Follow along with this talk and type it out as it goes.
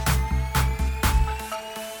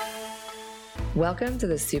Welcome to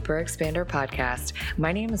the Super Expander Podcast.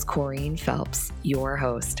 My name is Corrine Phelps, your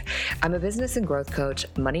host. I'm a business and growth coach,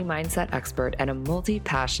 money mindset expert, and a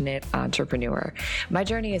multi-passionate entrepreneur. My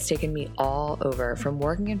journey has taken me all over, from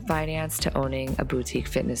working in finance to owning a boutique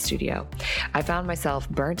fitness studio. I found myself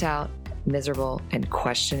burnt out, miserable, and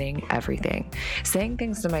questioning everything. Saying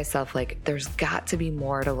things to myself like, there's got to be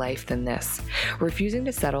more to life than this. Refusing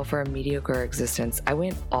to settle for a mediocre existence, I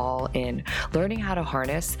went all in, learning how to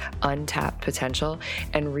harness untapped potential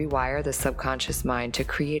and rewire the subconscious mind to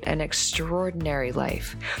create an extraordinary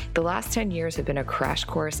life. The last 10 years have been a crash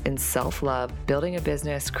course in self-love, building a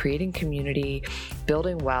business, creating community,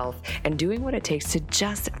 building wealth, and doing what it takes to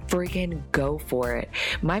just freaking go for it.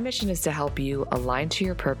 My mission is to help you align to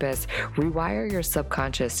your purpose, rewire your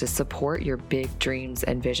subconscious to support your big dreams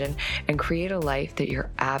and vision, and create a life that you're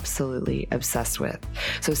absolutely obsessed with.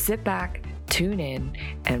 So sit back, tune in,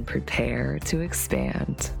 and prepare to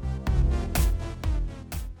expand.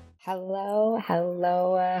 Hello,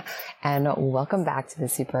 and welcome back to the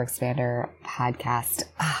Super Expander Podcast.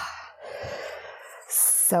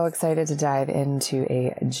 So excited to dive into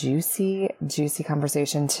a juicy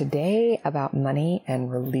conversation today about money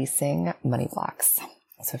and releasing money blocks.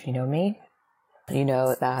 So if you know me, you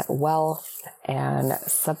know that wealth and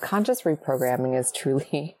subconscious reprogramming is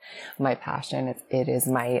truly my passion. It is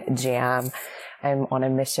my jam. I'm on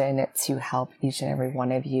a mission to help each and every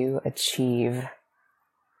one of you achieve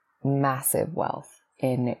massive wealth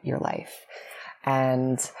in your life.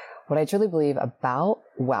 And what I truly believe about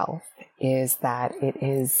wealth is that it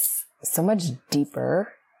is so much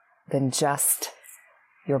deeper than just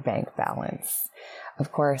your bank balance.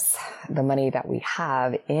 Of course, the money that we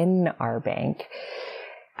have in our bank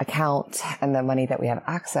account and the money that we have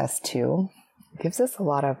access to gives us a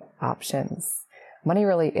lot of options. Money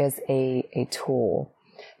really is a tool,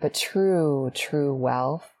 but true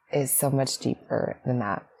wealth is so much deeper than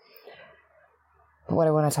that. But what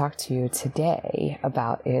I want to talk to you today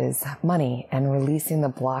about is money and releasing the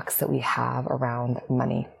blocks that we have around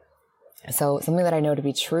money. So something that I know to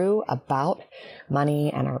be true about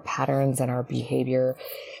money and our patterns and our behavior,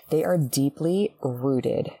 they are deeply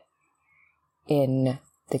rooted in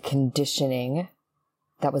the conditioning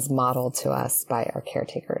that was modeled to us by our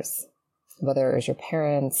caretakers, whether it was your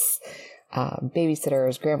parents,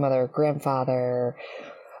 babysitters, grandmother, grandfather,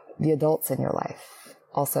 the adults in your life,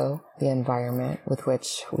 also the environment with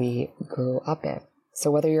which we grew up in.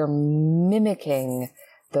 So whether you're mimicking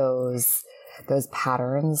those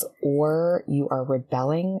patterns, or you are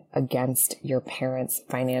rebelling against your parents'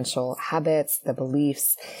 financial habits, the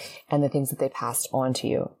beliefs, and the things that they passed on to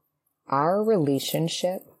you. Our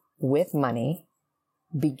relationship with money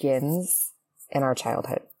begins in our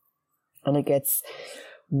childhood, and it gets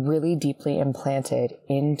really deeply implanted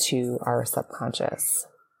into our subconscious.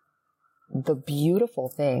 The beautiful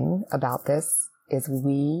thing about this is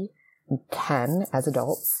we can, as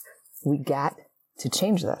adults, we get to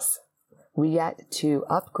change this. We get to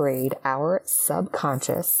upgrade our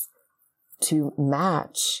subconscious to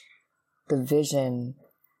match the vision,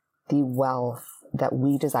 the wealth that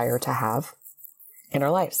we desire to have in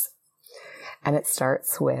our lives. And it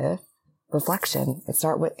starts with reflection. It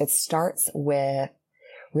starts with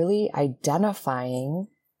really identifying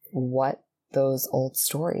what those old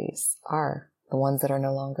stories are, the ones that are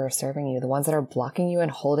no longer serving you, the ones that are blocking you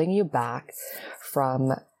and holding you back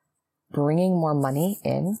from bringing more money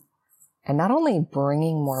in. And not only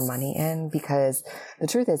bringing more money in, because the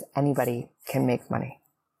truth is anybody can make money.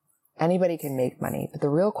 Anybody can make money. But the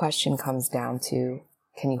real question comes down to,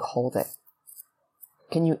 can you hold it?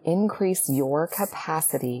 Can you increase your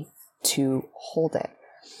capacity to hold it?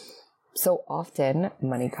 So often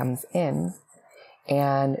money comes in,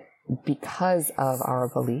 and because of our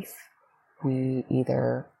belief, we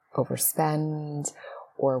either overspend,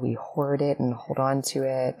 or we hoard it and hold on to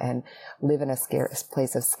it and live in a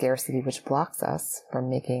place of scarcity, which blocks us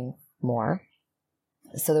from making more.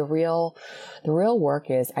 So the real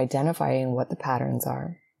work is identifying what the patterns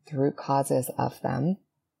are, the root causes of them,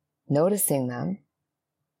 noticing them,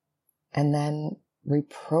 and then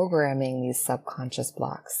reprogramming these subconscious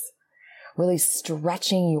blocks, really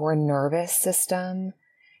stretching your nervous system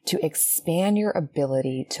to expand your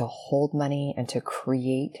ability to hold money and to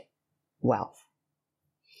create wealth.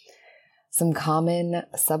 Some common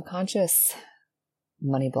subconscious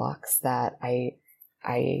money blocks that I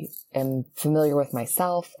am familiar with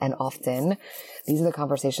myself, and often these are the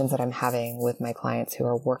conversations that I'm having with my clients who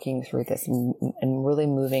are working through this and really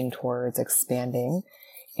moving towards expanding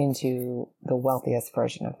into the wealthiest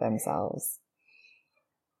version of themselves.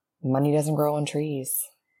 Money doesn't grow on trees.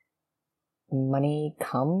 Money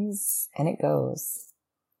comes and it goes.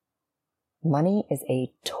 Money is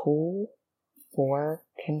a tool for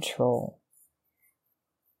control.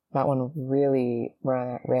 That one really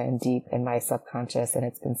ran deep in my subconscious, and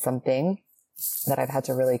it's been something that I've had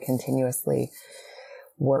to really continuously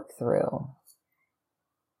work through.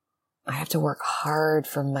 I have to work hard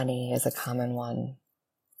for money is a common one.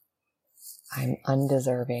 I'm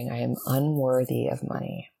undeserving. I am unworthy of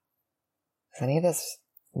money. Is any of this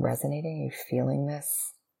resonating? Are you feeling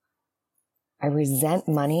this? I resent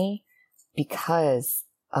money because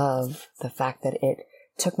of the fact that it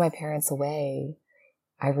took my parents away.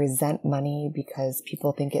 I resent money because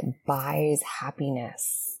people think it buys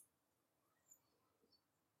happiness.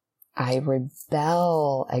 I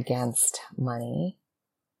rebel against money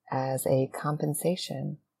as a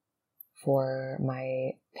compensation for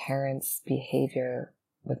my parents' behavior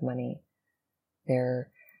with money.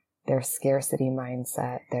 Their scarcity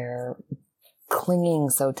mindset, their clinging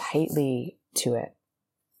so tightly to it.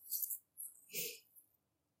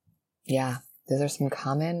 Yeah, those are some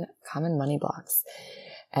common money blocks.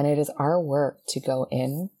 And it is our work to go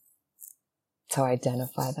in to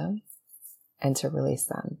identify them and to release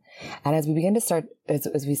them. And as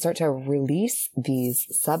we start to release these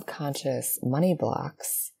subconscious money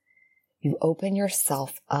blocks, you open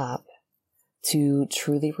yourself up to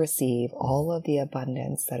truly receive all of the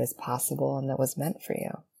abundance that is possible and that was meant for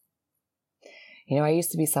you. You know, I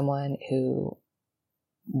used to be someone who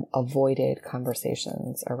avoided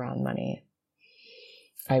conversations around money.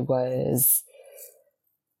 It was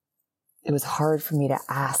hard for me to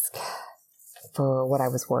ask for what I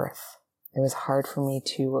was worth. It was hard for me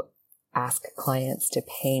to ask clients to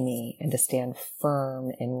pay me and to stand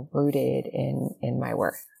firm and rooted in my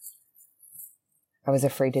worth. I was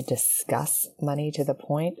afraid to discuss money to the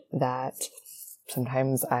point that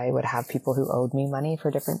sometimes I would have people who owed me money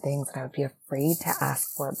for different things, and I would be afraid to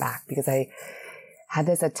ask for it back because I had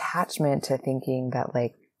this attachment to thinking that,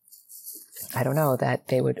 like, I don't know, that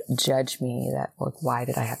they would judge me, that, like, why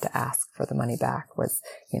did I have to ask for the money back? Was,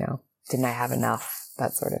 didn't I have enough?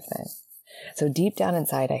 That sort of thing. So deep down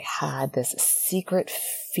inside, I had this secret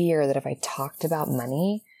fear that if I talked about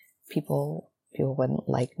money, people wouldn't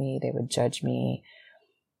like me. They would judge me.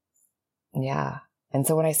 Yeah. And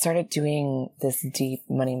so when I started doing this deep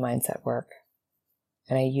money mindset work,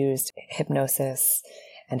 and I used hypnosis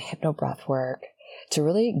and hypnobreath work to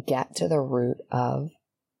really get to the root of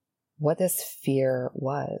what this fear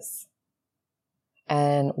was.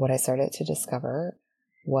 And what I started to discover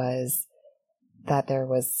was that there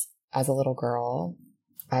was, as a little girl,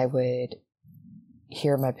 I would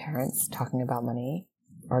hear my parents talking about money,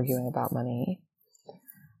 arguing about money.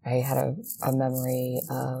 I had a memory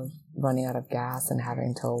of running out of gas and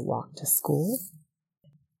having to walk to school.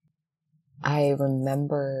 I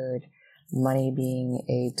remembered money being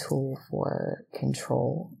a tool for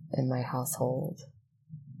control in my household.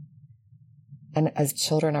 And as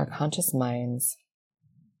children, our conscious minds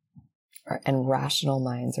and rational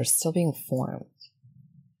minds are still being formed.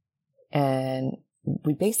 And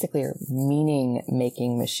we basically are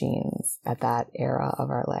meaning-making machines at that era of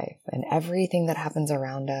our life. And everything that happens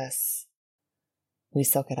around us, we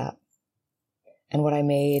soak it up. And what I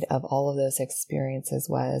made of all of those experiences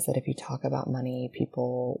was that if you talk about money,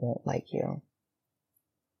 people won't like you.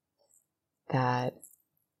 That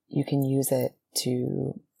you can use it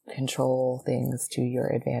to control things to your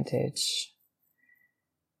advantage.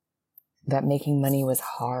 That making money was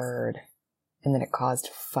hard, and that it caused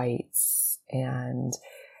fights, and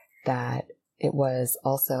that it was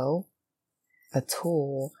also a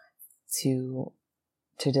tool to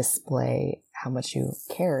display how much you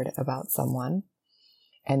cared about someone.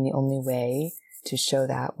 And the only way to show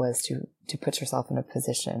that was to put yourself in a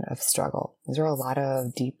position of struggle. These are a lot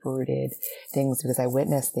of deep-rooted things because I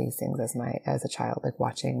witnessed these things as a child, like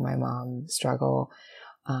watching my mom struggle.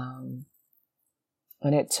 And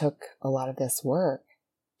it took a lot of this work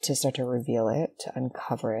to start to reveal it, to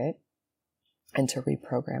uncover it, and to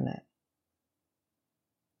reprogram it.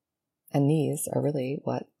 And these are really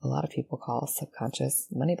what a lot of people call subconscious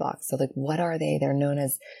money blocks. So, like, what are they? They're known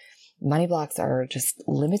as money blocks are just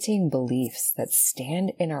limiting beliefs that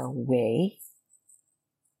stand in our way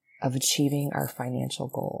of achieving our financial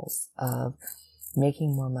goals, of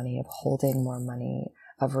making more money, of holding more money,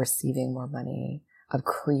 of receiving more money, of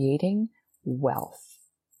creating wealth.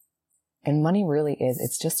 And money really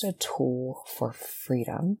it's just a tool for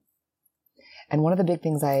freedom. And one of the big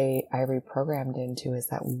things I reprogrammed into is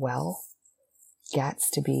that wealth gets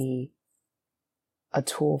to be a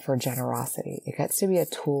tool for generosity. It gets to be a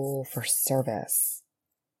tool for service.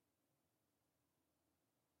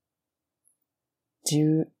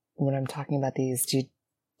 When I'm talking about these,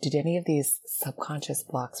 do did any of these subconscious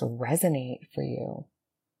blocks resonate for you?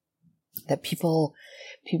 That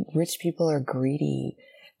rich people are greedy,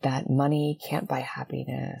 that money can't buy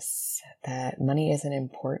happiness, that money isn't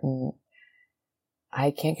important,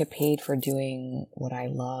 I can't get paid for doing what I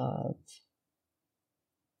love.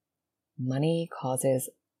 More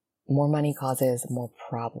money causes more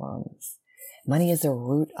problems. Money is the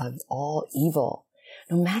root of all evil.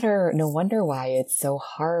 No wonder why it's so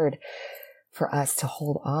hard for us to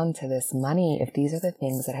hold on to this money if these are the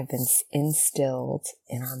things that have been instilled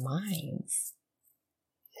in our minds.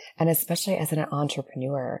 And especially as an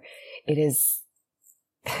entrepreneur, it is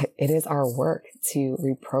our work to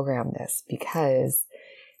reprogram this, because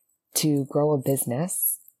to grow a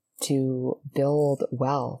business, to build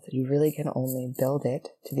wealth, you really can only build it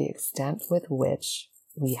to the extent with which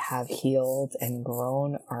we have healed and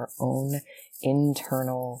grown our own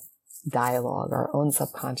internal dialogue, our own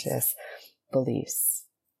subconscious beliefs.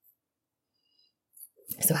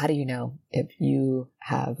 So how do you know if you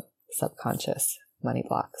have subconscious money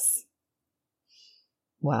blocks?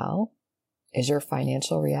 Well, is your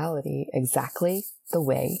financial reality exactly the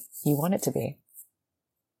way you want it to be?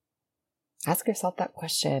 Ask yourself that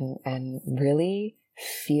question and really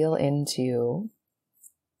feel into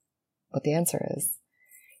what the answer is.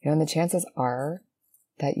 And the chances are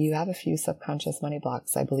that you have a few subconscious money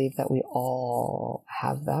blocks. I believe that we all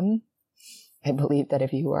have them. I believe that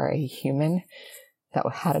if you are a human that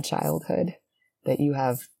had a childhood, that you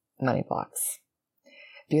have money blocks.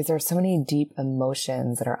 Because there are so many deep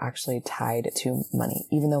emotions that are actually tied to money,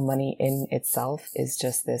 even though money in itself is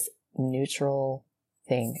just this neutral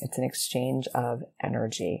thing. It's an exchange of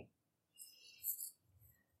energy.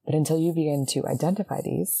 But until you begin to identify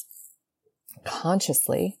these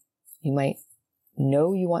consciously, you might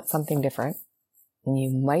know you want something different, and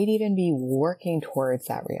you might even be working towards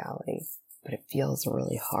that reality, but it feels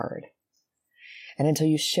really hard. And until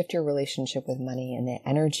you shift your relationship with money and the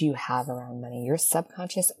energy you have around money, your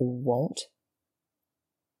subconscious won't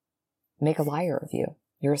make a liar of you.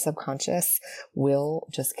 Your subconscious will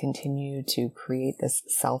just continue to create this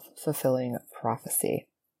self-fulfilling prophecy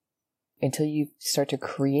until you start to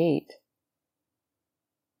create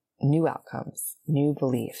new outcomes, new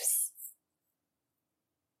beliefs.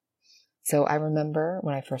 So I remember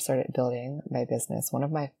when I first started building my business, one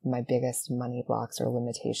of my biggest money blocks or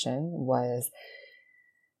limitation was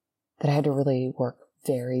that I had to really work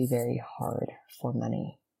very, very hard for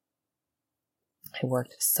money. I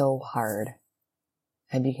worked so hard.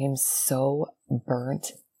 I became so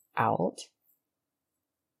burnt out.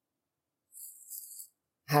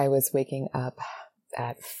 I was waking up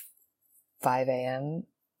at 5 a.m.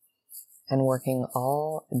 and working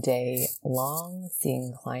all day long,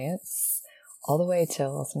 seeing clients all the way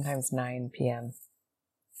till sometimes 9 p.m.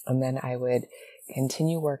 And then I would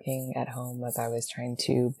continue working at home as I was trying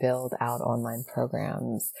to build out online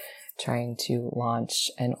programs, trying to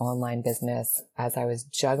launch an online business as I was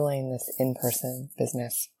juggling this in-person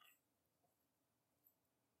business.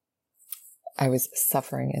 I was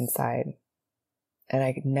suffering inside, and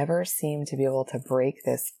I never seemed to be able to break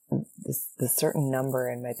this certain number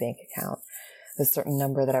in my bank account, this certain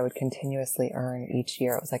number that I would continuously earn each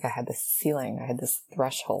year. It was like I had this ceiling, I had this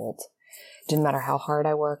threshold. It didn't matter how hard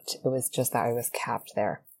I worked, it was just that I was capped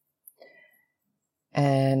there.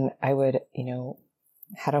 And I would,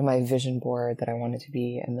 had on my vision board that I wanted to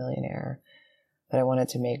be a millionaire, that I wanted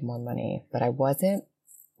to make more money, but I wasn't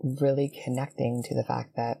really connecting to the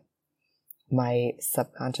fact that my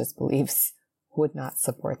subconscious beliefs would not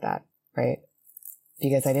support that, right?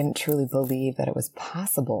 Because I didn't truly believe that it was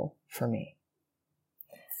possible for me.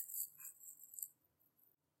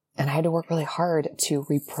 And I had to work really hard to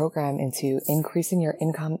reprogram into increasing your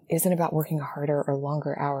income isn't about working harder or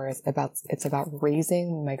longer hours. It's about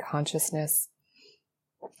raising my consciousness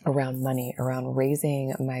around money, around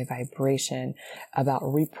raising my vibration, about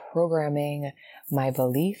reprogramming my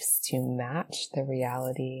beliefs to match the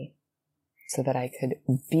reality so that I could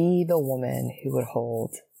be the woman who would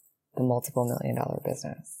hold the multiple $1,000,000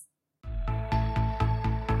 business.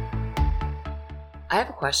 I have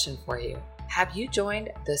a question for you. Have you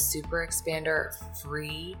joined the Super Expander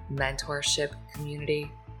free mentorship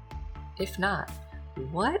community? If not,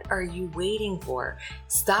 what are you waiting for?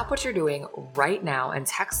 Stop what you're doing right now and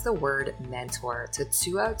text the word mentor to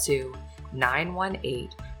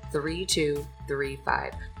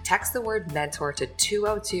 202-918-3235. Text the word mentor to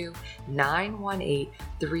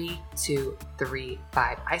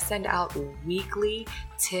 202-918-3235. I send out weekly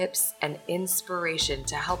tips, and inspiration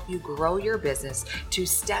to help you grow your business, to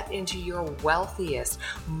step into your wealthiest,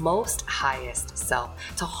 most highest self,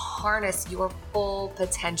 to harness your full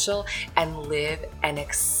potential and live an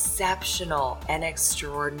exceptional and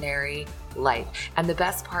extraordinary life. And the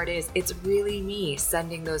best part is, it's really me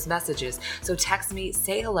sending those messages. So text me,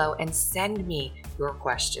 say hello, and send me your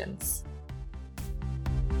questions.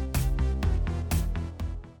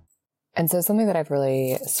 And so something that I've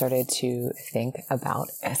really started to think about,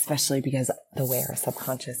 especially because the way our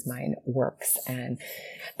subconscious mind works and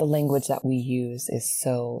the language that we use is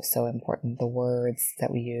so, so important. The words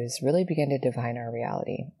that we use really begin to define our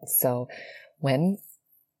reality. So when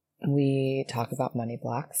we talk about money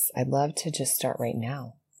blocks, I'd love to just start right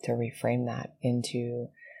now to reframe that into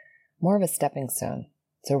more of a stepping stone.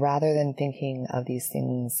 So rather than thinking of these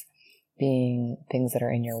things being things that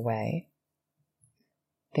are in your way,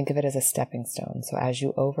 think of it as a stepping stone. So as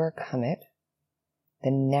you overcome it,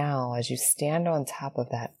 then now as you stand on top of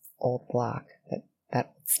that old block,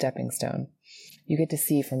 that stepping stone, you get to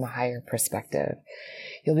see from a higher perspective.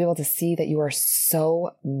 You'll be able to see that you are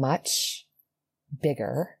so much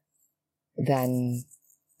bigger than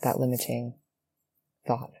that limiting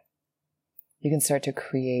thought. You can start to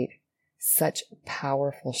create such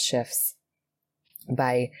powerful shifts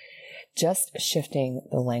by just shifting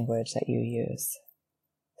the language that you use.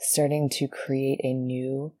 Starting to create a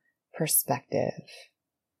new perspective.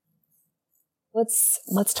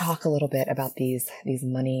 Let's talk a little bit about these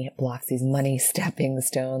money blocks, these money stepping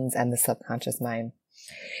stones, and the subconscious mind.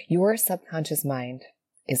 Your subconscious mind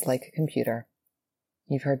is like a computer.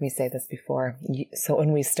 You've heard me say this before. So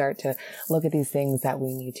when we start to look at these things that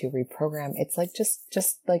we need to reprogram, it's like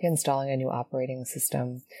just like installing a new operating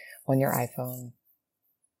system on your iPhone.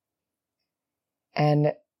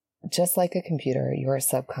 And just like a computer, your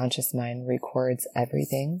subconscious mind records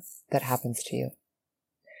everything that happens to you.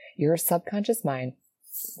 Your subconscious mind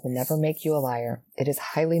will never make you a liar. It is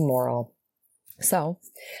highly moral. So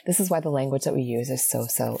this is why the language that we use is so,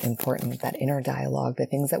 so important, that inner dialogue, the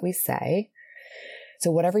things that we say.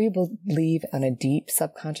 So whatever you believe on a deep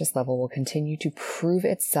subconscious level will continue to prove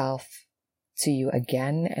itself to you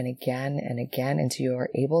again and again and again until you are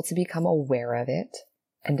able to become aware of it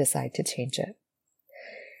and decide to change it.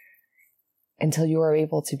 Until you are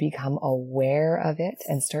able to become aware of it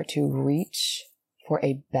and start to reach for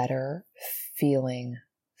a better feeling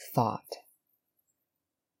thought.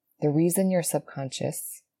 The reason your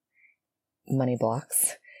subconscious money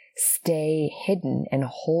blocks stay hidden and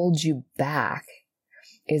hold you back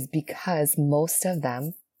is because most of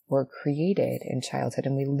them were created in childhood,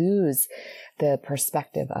 and we lose the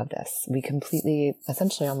perspective of this. We completely,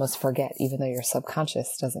 essentially almost forget, even though your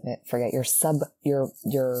subconscious doesn't forget.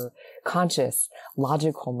 Your conscious,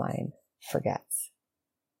 logical mind forgets.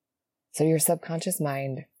 So your subconscious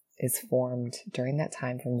mind is formed during that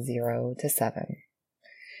time from 0 to 7.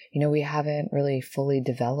 We haven't really fully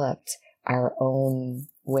developed our own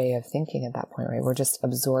way of thinking at that point, right? We're just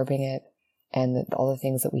absorbing it and all the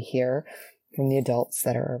things that we hear from the adults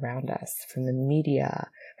that are around us, from the media,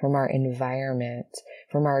 from our environment,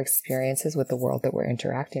 from our experiences with the world that we're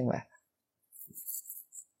interacting with.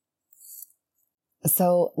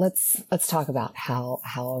 So let's talk about how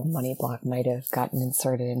a money block might have gotten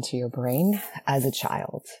inserted into your brain as a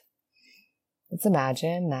child. Let's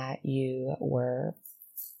imagine that you were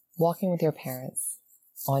walking with your parents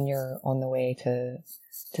on the way to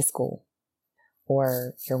school,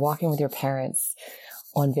 or you're walking with your parents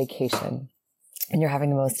on vacation, and you're having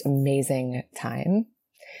the most amazing time,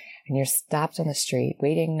 and you're stopped on the street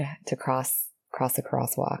waiting to cross a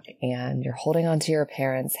crosswalk, and you're holding onto your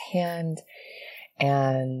parents' hand,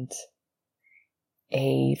 and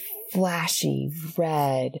a flashy,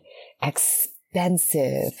 red,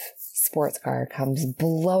 expensive sports car comes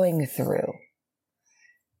blowing through,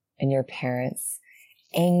 and your parents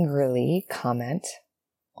angrily comment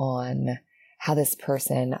on how this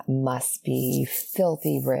person must be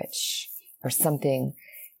filthy rich, or something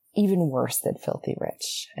even worse than filthy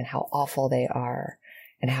rich, and how awful they are,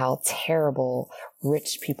 and how terrible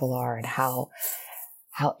rich people are, and how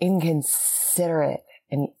inconsiderate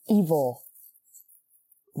and evil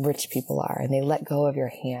rich people are, and they let go of your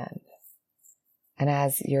hand. And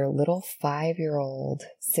as your little 5-year-old,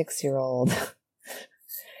 6-year-old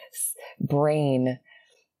brain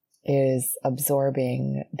is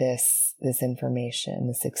absorbing this information,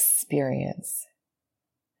 this experience,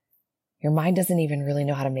 your mind doesn't even really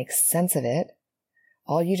know how to make sense of it.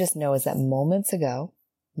 All you just know is that moments ago,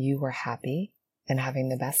 you were happy and having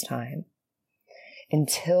the best time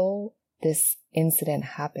until this incident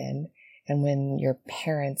happened, and when your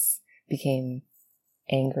parents became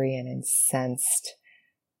angry and incensed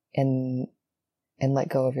and let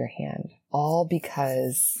go of your hand, all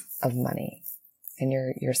because of money. And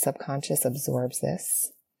your subconscious absorbs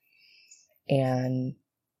this and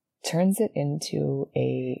turns it into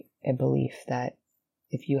a belief that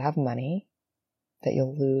if you have money, that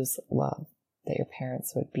you'll lose love, that your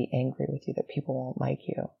parents would be angry with you, that people won't like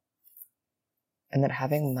you, and that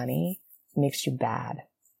having money makes you bad,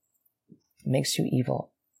 makes you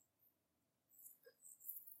evil.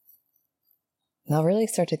 Now really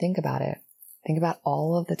start to think about it. Think about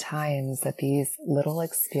all of the times that these little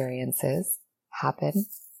experiences happen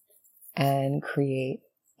and create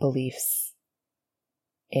beliefs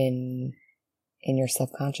in your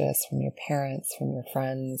subconscious, from your parents, from your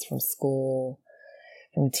friends, from school,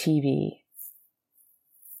 from TV.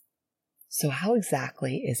 So how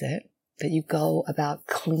exactly is it that you go about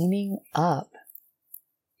cleaning up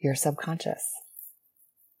your subconscious?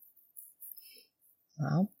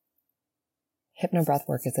 Well,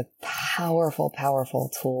 hypnobreathwork is a powerful, powerful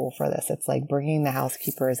tool for this. It's like bringing the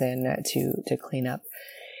housekeepers in to clean up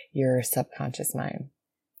your subconscious mind.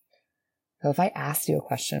 So if I asked you a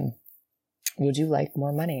question, would you like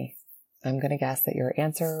more money? I'm going to guess that your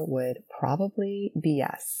answer would probably be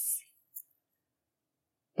yes.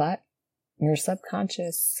 But your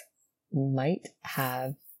subconscious might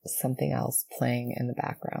have something else playing in the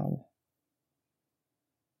background.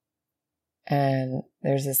 And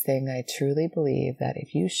there's this thing I truly believe that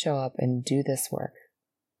if you show up and do this work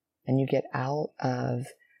and you get out of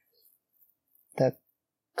the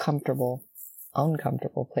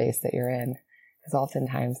uncomfortable place that you're in, because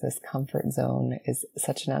oftentimes this comfort zone is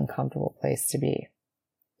such an uncomfortable place to be.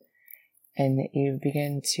 And you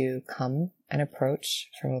begin to come and approach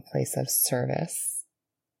from a place of service,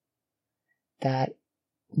 that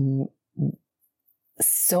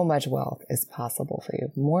so much wealth is possible for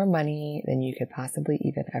you. More money than you could possibly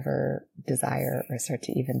even ever desire or start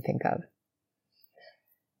to even think of.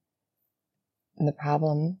 And the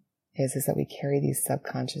problem is that we carry these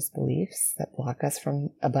subconscious beliefs that block us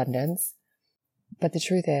from abundance. But the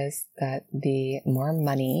truth is that the more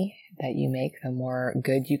money that you make, the more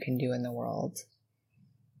good you can do in the world.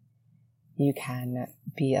 You can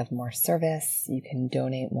be of more service, you can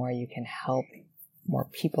donate more, you can help more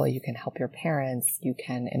people, you can help your parents, you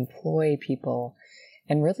can employ people,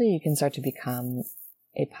 and really you can start to become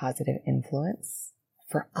a positive influence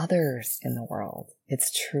for others in the world.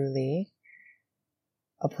 It's truly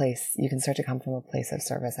a place, you can start to come from a place of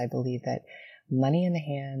service. I believe that money in the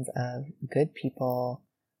hands of good people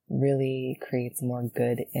really creates more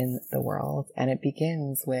good in the world. And it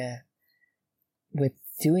begins with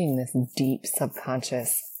doing this deep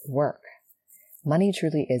subconscious work. Money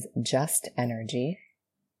truly is just energy.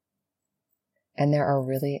 And there are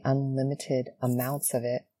really unlimited amounts of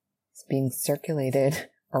it being circulated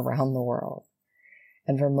around the world.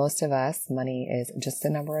 And for most of us, money is just a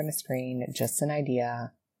number on a screen, just an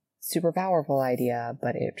idea, super powerful idea,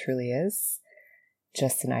 but it truly is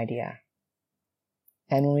just an idea.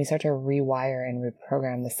 And when we start to rewire and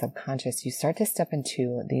reprogram the subconscious, you start to step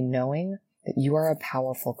into the knowing that you are a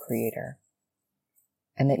powerful creator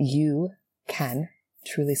and that you can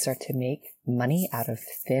truly start to make money out of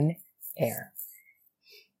thin air.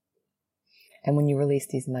 And when you release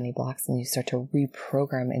these money blocks and you start to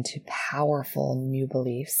reprogram into powerful new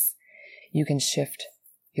beliefs, you can shift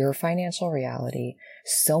your financial reality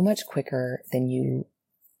so much quicker than you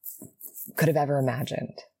could have ever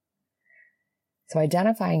imagined. So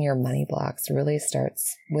identifying your money blocks really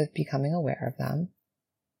starts with becoming aware of them.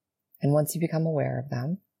 And once you become aware of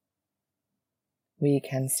them, we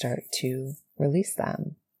can start to release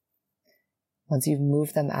them. Once you've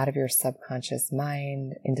moved them out of your subconscious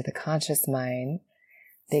mind into the conscious mind,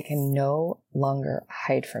 they can no longer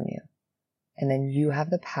hide from you. And then you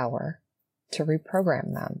have the power to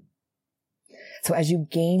reprogram them. So as you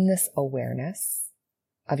gain this awareness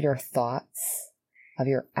of your thoughts, of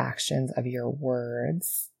your actions, of your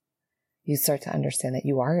words, you start to understand that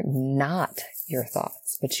you are not your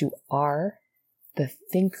thoughts, but you are the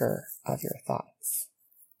thinker of your thoughts.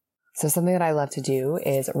 So something that I love to do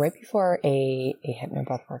is right before a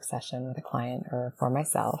hypnobreathwork session with a client or for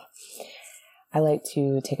myself, I like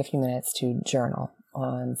to take a few minutes to journal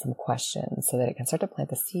on some questions so that it can start to plant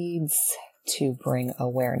the seeds to bring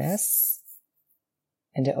awareness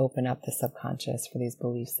and to open up the subconscious for these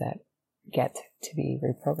beliefs that get to be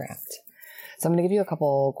reprogrammed. So I'm going to give you a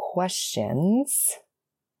couple questions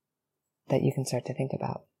that you can start to think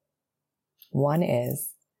about. One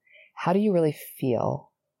is, how do you really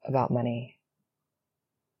feel about money?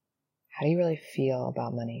 How do you really feel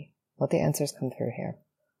about money? Let the answers come through here.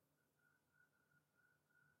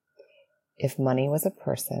 If money was a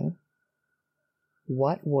person,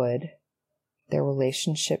 what would their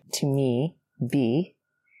relationship to me be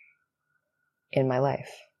in my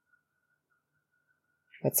life?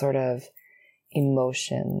 What sort of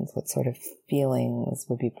emotions, what sort of feelings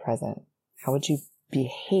would be present? How would you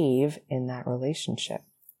behave in that relationship?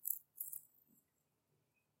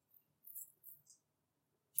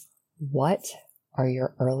 What are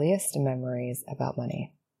your earliest memories about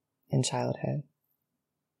money in childhood?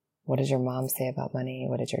 What does your mom say about money?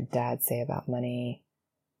 What did your dad say about money?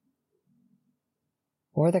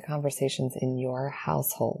 What are the conversations in your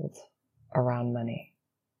household around money?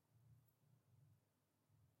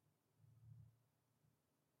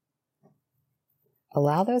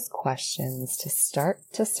 Allow those questions to start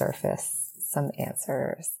to surface some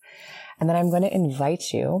answers. And then I'm going to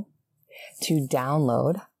invite you to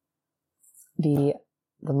download the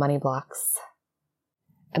Money Blocks.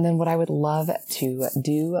 And then what I would love to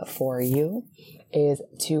do for you is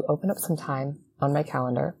to open up some time on my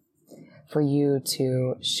calendar for you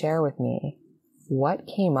to share with me what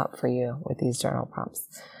came up for you with these journal prompts.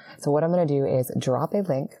 So what I'm going to do is drop a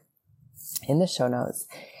link in the show notes,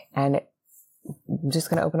 and I'm just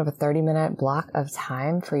going to open up a 30-minute block of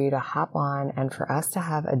time for you to hop on and for us to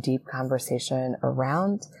have a deep conversation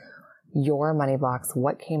around your money blocks,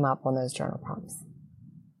 what came up on those journal prompts.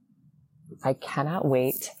 I cannot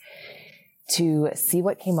wait to see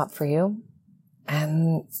what came up for you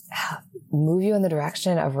and move you in the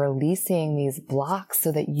direction of releasing these blocks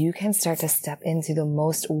so that you can start to step into the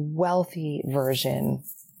most wealthy version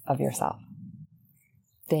of yourself.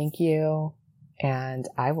 Thank you, and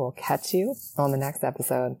I will catch you on the next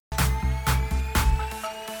episode.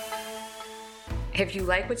 If you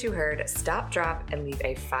like what you heard, stop, drop, and leave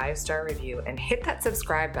a 5-star review and hit that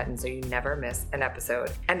subscribe button so you never miss an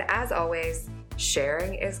episode. And as always,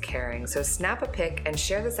 sharing is caring, so snap a pic and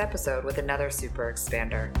share this episode with another super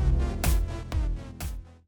expander.